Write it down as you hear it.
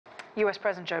US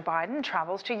President Joe Biden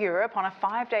travels to Europe on a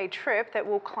 5-day trip that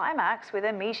will climax with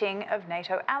a meeting of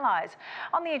NATO allies.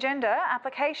 On the agenda,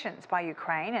 applications by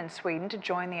Ukraine and Sweden to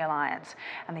join the alliance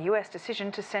and the US decision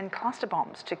to send cluster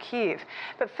bombs to Kyiv.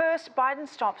 But first, Biden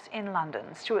stops in London.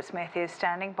 Stuart Smith is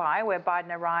standing by where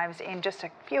Biden arrives in just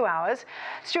a few hours.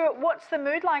 Stuart, what's the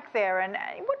mood like there and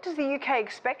what does the UK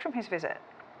expect from his visit?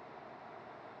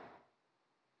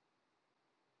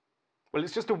 Well,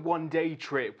 it's just a one-day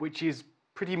trip, which is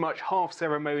pretty much half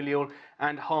ceremonial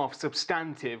and half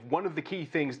substantive. One of the key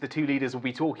things the two leaders will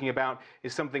be talking about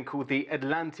is something called the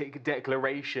Atlantic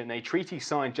Declaration, a treaty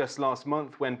signed just last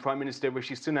month when Prime Minister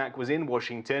Rishi Sunak was in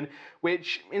Washington,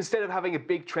 which, instead of having a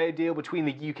big trade deal between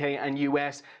the UK and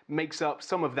US, makes up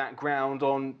some of that ground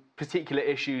on particular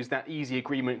issues that easy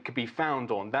agreement could be found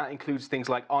on. That includes things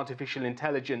like artificial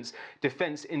intelligence,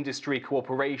 defence industry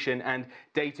cooperation and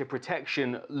data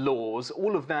protection laws,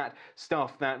 all of that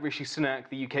stuff that Rishi Sunak,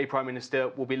 the UK Prime Minister,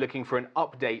 will be looking for an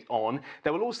update on.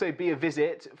 There will also be a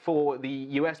visit for the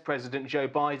US President Joe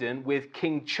Biden with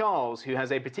King Charles, who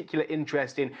has a particular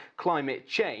interest in climate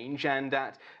change, and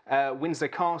at Windsor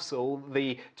Castle,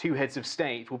 the two heads of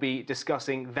state will be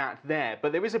discussing that there.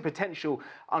 But there is a potential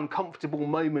uncomfortable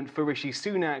moment for Rishi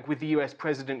Sunak with the US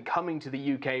President coming to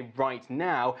the UK right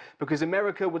now, because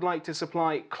America would like to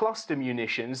supply cluster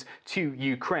munitions to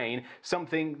Ukraine,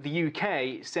 something the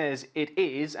UK says it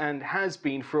is and has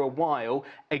been for a while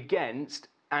against,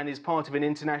 and is part of an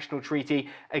international treaty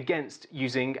against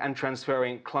using and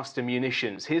transferring cluster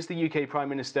munitions. Here's the UK Prime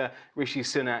Minister Rishi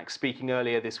Sunak speaking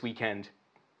earlier this weekend.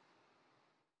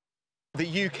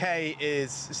 The UK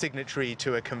is signatory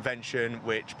to a convention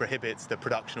which prohibits the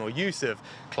production or use of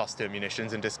cluster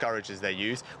munitions and discourages their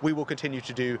use. We will continue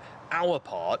to do our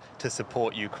part to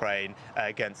support Ukraine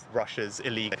against Russia's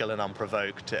illegal and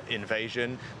unprovoked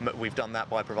invasion. We've done that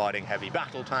by providing heavy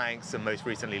battle tanks and most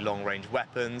recently long-range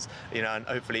weapons, and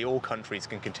hopefully all countries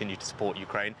can continue to support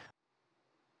Ukraine.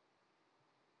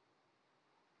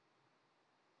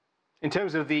 In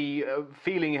terms of the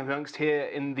feeling amongst here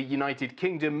in the United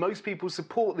Kingdom, most people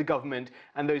support the government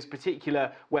and those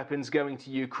particular weapons going to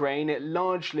Ukraine. It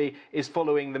largely is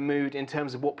following the mood in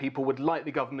terms of what people would like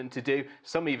the government to do,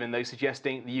 some even though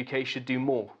suggesting the UK should do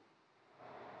more.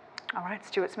 All right,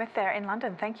 Stuart Smith there in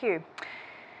London. Thank you.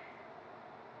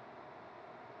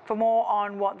 For more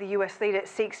on what the US leader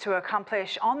seeks to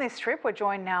accomplish on this trip, we're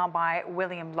joined now by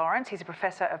William Lawrence. He's a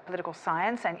professor of political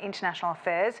science and international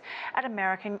affairs at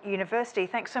American University.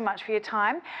 Thanks so much for your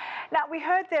time. Now, we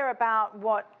heard there about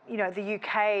what the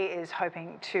UK is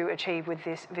hoping to achieve with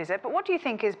this visit, but what do you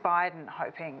think is Biden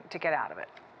hoping to get out of it?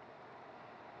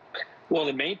 Well,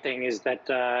 the main thing is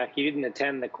that he didn't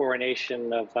attend the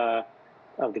coronation of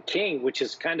the king, which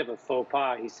is kind of a faux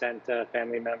pas. He sent a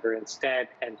family member instead,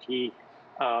 and he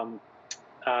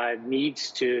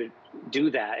needs to do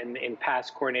that. In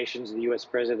past coronations, the U.S.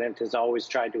 president has always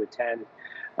tried to attend.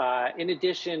 In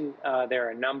addition, there are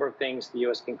a number of things the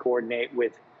U.S. can coordinate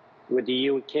with the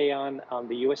U.K. on.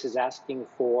 The U.S. is asking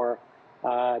for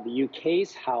the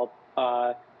U.K.'s help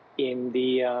in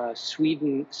the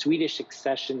Swedish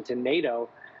accession to NATO.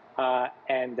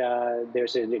 And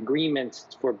there's an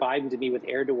agreement for Biden to meet with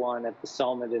Erdogan at the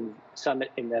summit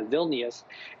in Vilnius,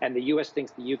 and the U.S.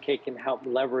 thinks the U.K. can help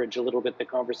leverage a little bit the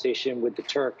conversation with the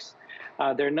Turks.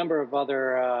 There are a number of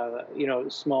other,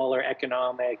 smaller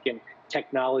economic and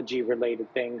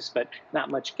technology-related things, but not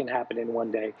much can happen in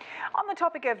one day. On the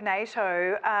topic of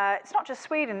NATO, it's not just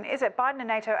Sweden, is it? Biden and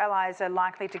NATO allies are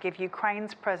likely to give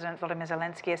Ukraine's President Volodymyr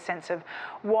Zelensky a sense of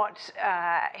what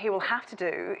he will have to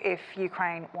do if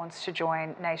Ukraine wants to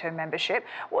join NATO membership.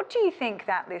 What do you think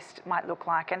that list might look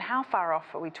like, and how far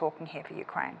off are we talking here for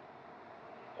Ukraine?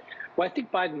 Well, I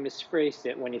think Biden misphrased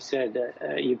it when he said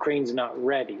Ukraine's not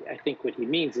ready. I think what he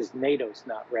means is NATO's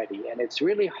not ready. And it's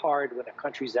really hard when a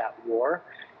country's at war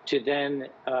to then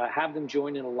have them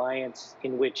join an alliance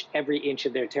in which every inch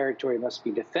of their territory must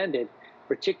be defended,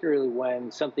 particularly when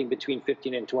something between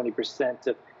 15 and 20%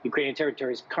 of Ukrainian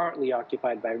territory is currently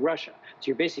occupied by Russia. So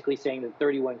you're basically saying that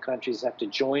 31 countries have to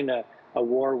join a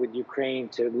war with Ukraine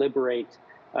to liberate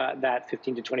that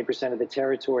 15 to 20% of the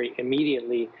territory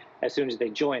immediately as soon as they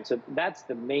join. So that's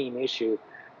the main issue.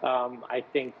 I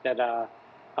think that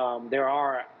there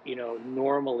are,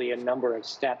 normally a number of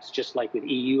steps, just like with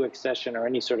EU accession or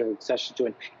any sort of accession to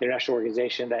an international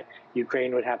organization that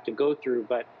Ukraine would have to go through.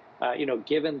 But,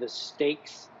 given the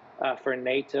stakes for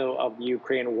NATO of the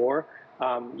Ukraine war,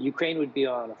 Ukraine would be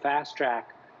on a fast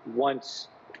track once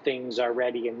things are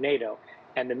ready in NATO.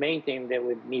 And the main thing that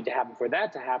would need to happen for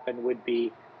that to happen would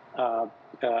be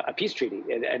a peace treaty,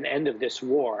 an end of this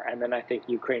war. And then I think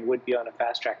Ukraine would be on a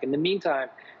fast track. In the meantime,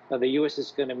 the U.S.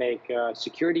 is going to make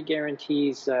security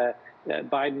guarantees.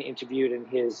 Biden interviewed in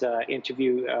his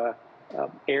interview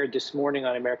aired this morning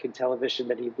on American television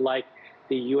that he'd like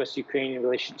the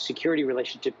U.S.-Ukrainian security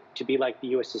relationship to be like the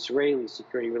U.S.-Israeli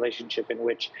security relationship, in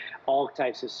which all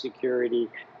types of security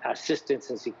assistance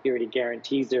and security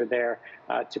guarantees are there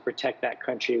to protect that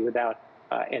country without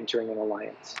entering an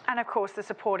alliance. And of course, the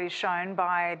support is shown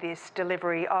by this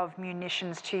delivery of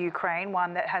munitions to Ukraine,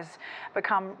 one that has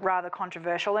become rather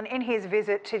controversial. And in his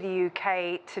visit to the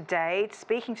UK today,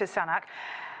 speaking to Sunak,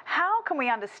 how can we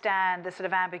understand the sort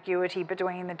of ambiguity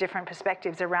between the different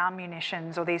perspectives around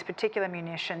munitions, or these particular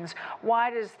munitions?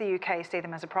 Why does the UK see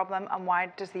them as a problem, and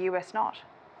why does the US not?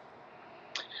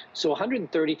 So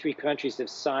 133 countries have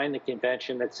signed the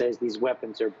convention that says these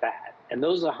weapons are bad. And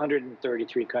those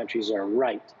 133 countries are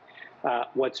right.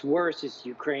 What's worse is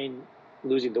Ukraine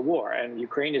losing the war. And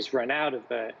Ukraine has run out of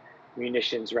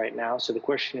munitions right now. So the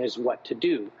question is what to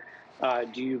do.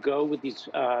 Do you go with these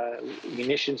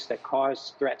munitions that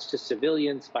cause threats to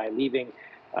civilians by leaving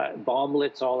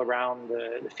bomblets all around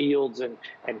the fields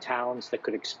and towns that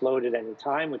could explode at any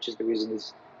time, which is the reason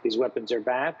these weapons are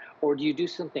bad? Or do you do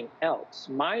something else?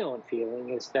 My own feeling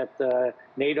is that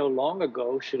NATO long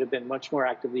ago should have been much more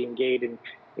actively engaged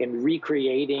in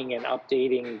recreating and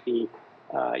updating the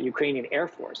Ukrainian Air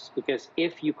Force, because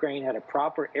if Ukraine had a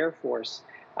proper Air Force,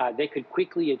 they could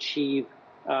quickly achieve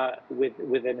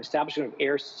with an establishment of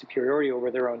air superiority over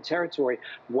their own territory,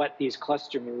 what these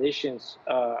cluster munitions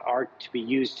are to be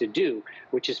used to do,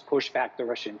 which is push back the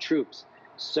Russian troops.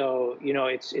 So, you know,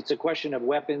 it's a question of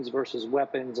weapons versus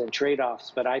weapons and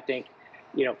trade-offs. But I think,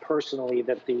 you know, personally,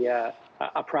 that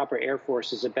a proper Air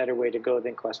Force is a better way to go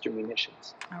than cluster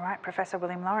munitions. All right, Professor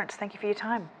William Lawrence, thank you for your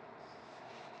time.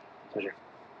 Pleasure.